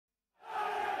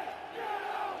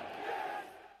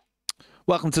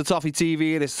Welcome to Toffee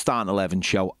TV. It is the Starting 11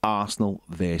 show. Arsenal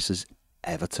versus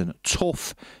Everton.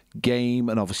 Tough game,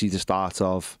 and obviously the start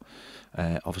of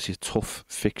obviously a tough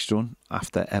fixture run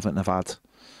after Everton have had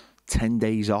 10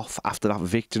 days off after that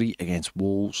victory against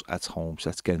Wolves at home.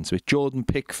 So let's get into it. Jordan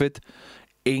Pickford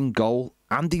in goal.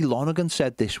 Andy Lonergan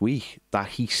said this week that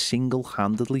he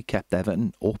single-handedly kept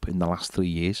Everton up in the last 3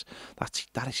 years.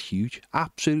 That is huge.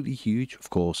 Absolutely huge. Of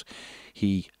course,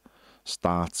 he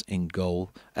starts in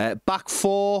goal. Back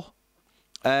four.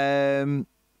 Been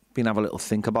have a little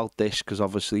think about this because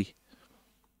obviously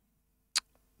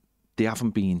they haven't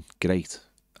been great,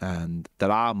 and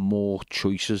there are more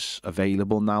choices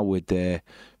available now with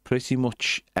pretty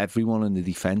much everyone in the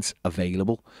defence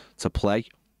available to play.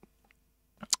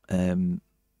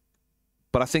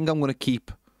 But I think I'm going to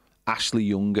keep Ashley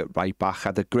Young at right back.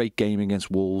 Had a great game against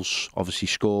Wolves. Obviously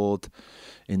scored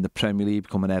in the Premier League,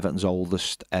 becoming Everton's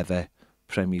oldest ever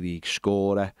Premier League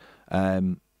scorer.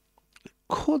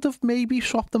 Could have maybe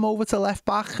swapped him over to left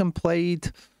back and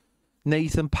played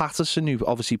Nathan Patterson, who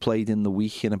obviously played in the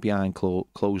week in a behind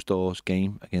closed doors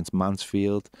game against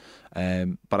Mansfield.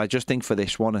 But I just think for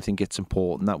this one, I think it's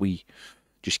important that we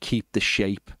just keep the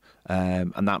shape.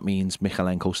 And that means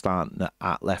Mykolenko starting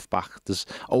at left back. There's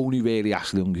only really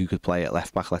Ashley Young who could play at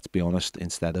left back, let's be honest,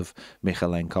 instead of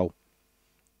Mykolenko.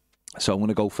 So I'm going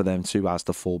to go for them two as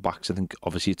the full backs. I think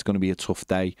obviously it's going to be a tough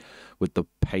day with the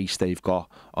pace they've got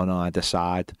on either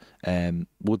side.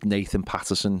 Would Nathan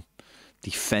Patterson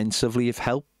defensively have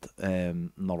helped?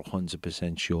 Not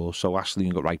 100% sure. So Ashley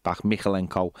Young at right back,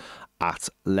 Mykolenko at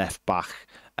left back.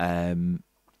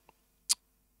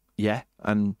 Yeah,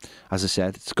 and as I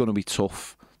said, it's going to be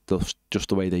tough. Just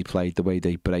the way they played, the way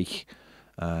they break.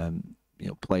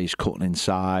 Players cutting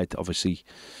inside. Obviously,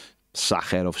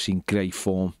 Saka obviously in great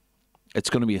form. It's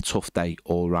going to be a tough day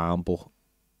all round, but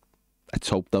let's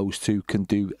hope those two can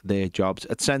do their jobs.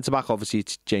 At centre-back, obviously,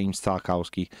 it's James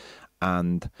Tarkowski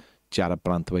and Jared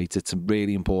Brandtwaite. It's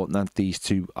really important that these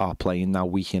two are playing now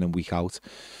week in and week out.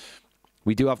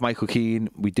 We do have Michael Keane,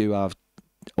 we do have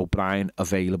O'Brien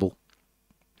available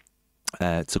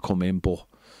to come in, but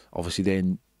obviously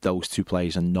then those two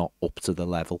players are not up to the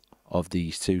level of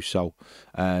these two. So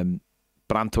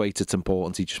Brandtwaite, it's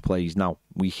important he just plays now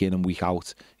week in and week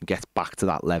out and gets back to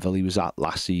that level he was at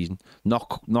last season. Not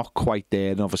quite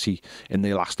there, and obviously in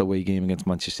the last away game against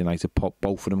Manchester United,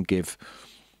 both of them give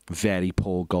very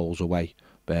poor goals away.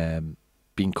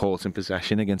 Being caught in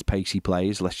possession against pacey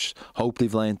players. Let's hope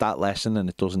they've learned that lesson and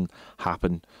it doesn't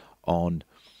happen on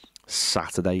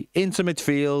Saturday. Into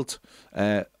midfield,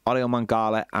 Oriol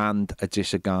Mangala and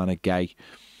Adissa Gana-Gueye.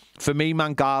 For me,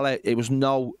 Mangala, it was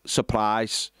no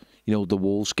surprise, the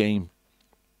Wolves game.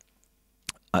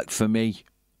 For me,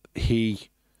 he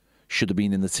should have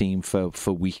been in the team for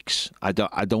weeks. I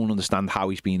don't understand how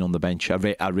he's been on the bench. I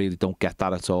really don't get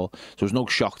that at all. So it's no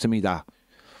shock to me that,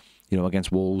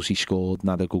 against Wolves he scored and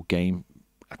had a good game.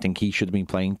 I think he should have been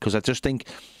playing because I just think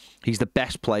he's the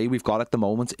best player we've got at the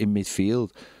moment in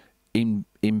midfield. In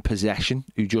possession,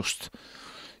 who just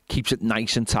keeps it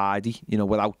nice and tidy,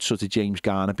 without sort of James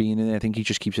Garner being in there. I think he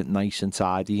just keeps it nice and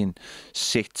tidy and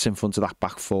sits in front of that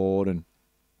back four and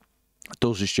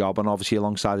does his job. And obviously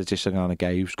alongside Adissa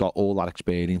Gana-Gueye, who's got all that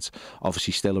experience,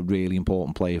 obviously still a really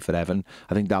important player for Everton.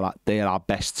 I think that they're our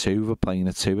best two. We're playing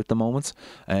a two at the moment.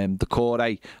 The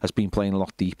Corey has been playing a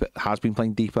lot deeper,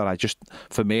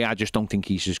 For me, I just don't think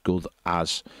he's as good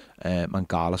as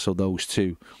Mangala. So those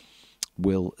two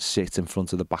will sit in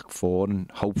front of the back four and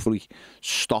hopefully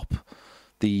stop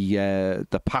the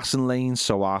passing lanes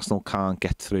so Arsenal can't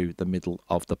get through the middle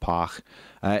of the park.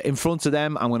 In front of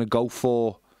them, I'm going to go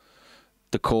for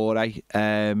the Corey.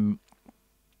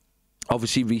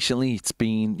 Obviously, recently it's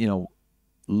been,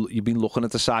 you've been looking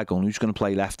at the side going, who's going to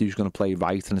play left, who's going to play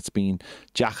right, and it's been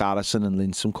Jack Harrison and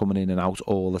Linson coming in and out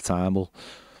all the time. Well,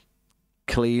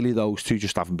 clearly those two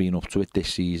just haven't been up to it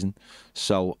this season.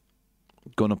 So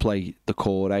going to play the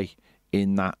Corey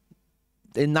in that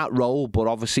role, but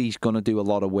obviously he's going to do a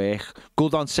lot of work.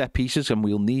 Good on set pieces, and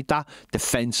we'll need that.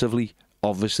 Defensively,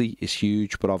 obviously, is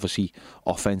huge, but obviously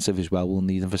offensive as well. We'll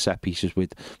need him for set pieces,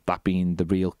 with that being the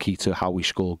real key to how we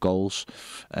score goals.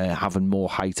 Having more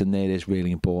height in there is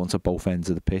really important at both ends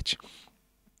of the pitch.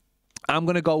 I'm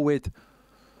going to go with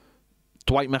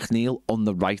Dwight McNeil on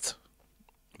the right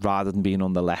rather than being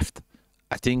on the left.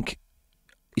 I think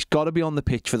he's got to be on the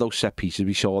pitch for those set pieces.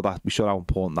 We saw that. We saw how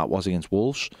important that was against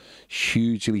Wolves.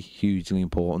 Hugely, hugely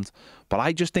important. But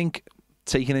I just think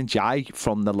taking in Jai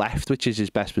from the left, which is his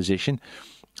best position,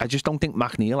 I just don't think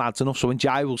McNeil adds enough. So when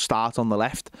Jai will start on the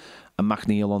left and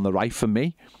McNeil on the right, for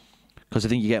me, because I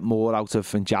think you get more out of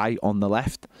Njai on the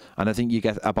left, and I think you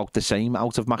get about the same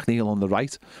out of McNeil on the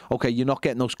right. Okay, you're not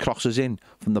getting those crosses in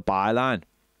from the byline,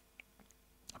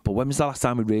 but when was the last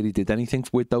time we really did anything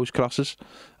with those crosses?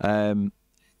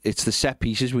 It's the set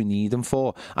pieces we need him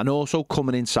for, and also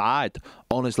coming inside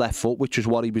on his left foot, which is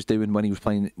what he was doing when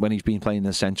he's been playing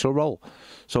the central role.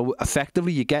 So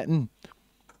effectively, you're getting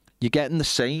the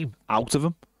same out of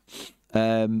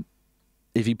him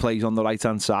if he plays on the right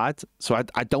hand side. So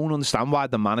I don't understand why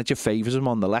the manager favours him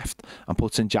on the left and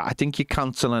puts in Njai. I think you're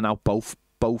cancelling out both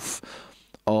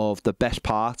of the best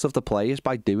parts of the players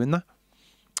by doing that.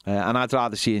 And I'd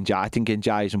rather see Njai. I think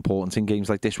Njai is important in games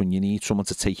like this when you need someone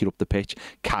to take you up the pitch,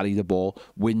 carry the ball,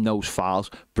 win those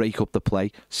fouls, break up the play.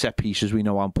 Set pieces, we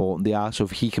know how important they are. So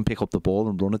if he can pick up the ball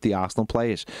and run at the Arsenal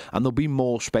players, and there'll be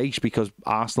more space because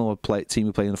Arsenal are team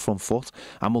will play in the front foot,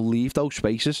 and we'll leave those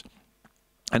spaces.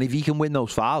 And if he can win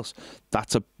those fouls,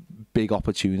 that's a big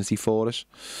opportunity for us.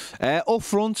 Up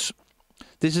front,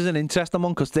 this is an interesting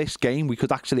one because this game we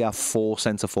could actually have 4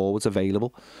 centre forwards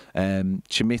available.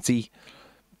 Chimiti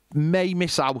may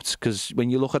miss out because when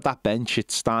you look at that bench,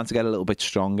 it's starting to get a little bit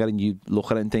stronger, and you look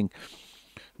at it and think,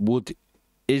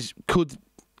 could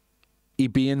he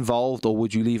be involved, or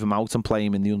would you leave him out and play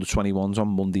him in the under-21s on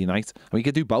Monday night? And we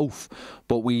could do both,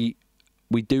 but we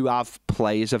do have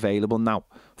players available now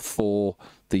for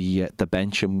the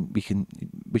bench, and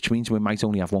which means we might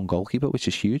only have one goalkeeper, which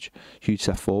is huge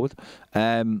step forward.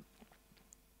 But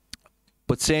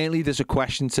certainly there's a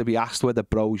question to be asked whether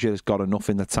Brozier has got enough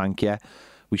in the tank yet.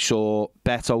 We saw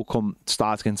Beto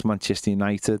start against Manchester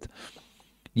United.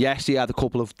 Yes, he had a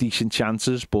couple of decent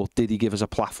chances, but did he give us a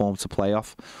platform to play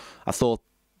off? I thought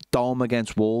Dom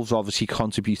against Wolves obviously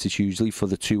contributed hugely for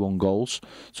the 2 own goals,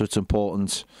 so it's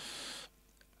important,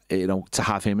 to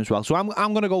have him as well. So I'm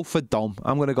going to go for Dom.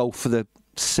 I'm going to go for the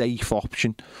safe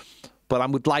option. But I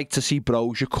would like to see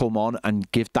Brozier come on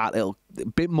and give that a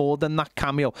bit more than that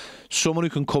cameo. Someone who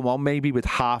can come on maybe with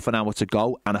half an hour to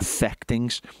go and affect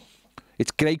things.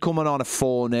 It's great coming on a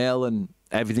 4-0 and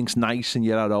everything's nice and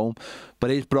you're at home. But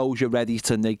is Brozier ready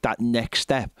to make that next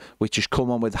step, which is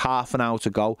come on with half an hour to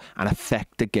go and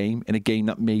affect the game in a game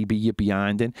that maybe you're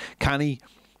behind in? Can he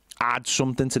add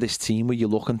something to this team where you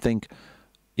look and think,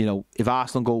 if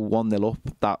Arsenal go 1-0 up,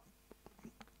 that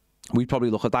we'd probably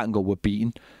look at that and go, we're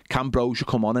beaten. Can Brozier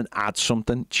come on and add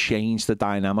something, change the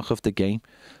dynamic of the game?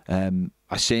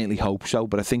 I certainly hope so,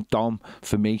 but I think Dom,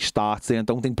 for me, starts there. I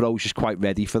don't think Brozier's quite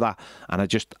ready for that, and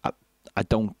I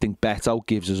don't think Beto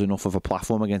gives us enough of a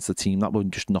platform against the team that we're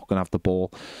just not going to have the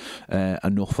ball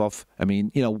enough of. I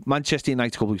mean, Manchester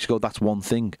United a couple of weeks ago, that's one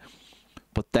thing,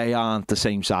 but they aren't the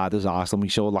same side as Arsenal. We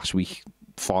saw last week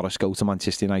Forest go to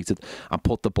Manchester United and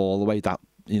put the ball away, that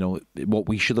what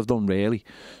we should have done, really.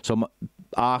 So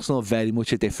Arsenal are very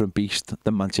much a different beast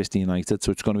than Manchester United,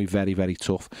 so it's going to be very, very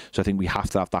tough. So I think we have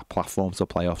to have that platform to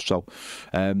play off. So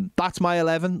that's my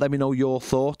 11. Let me know your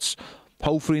thoughts.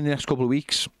 Hopefully in the next couple of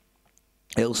weeks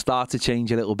it'll start to change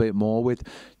a little bit more with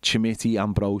Chimiti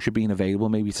and Brozier being available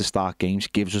maybe to start games.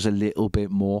 Gives us a little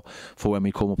bit more for when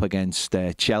we come up against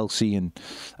Chelsea and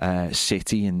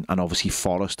City and obviously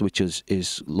Forest, which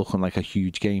is looking like a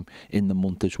huge game in the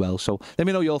month as well. So let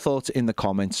me know your thoughts in the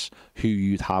comments, who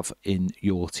you'd have in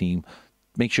your team.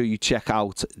 Make sure you check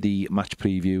out the match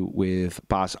preview with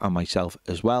Baz and myself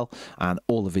as well, and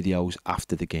all the videos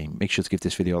after the game. Make sure to give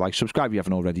this video a like. Subscribe if you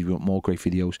haven't already. We want more great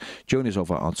videos. Join us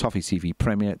over on Toffee TV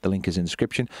Premier. The link is in the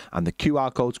description, and the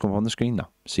QR codes come up on the screen now.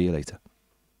 See you later.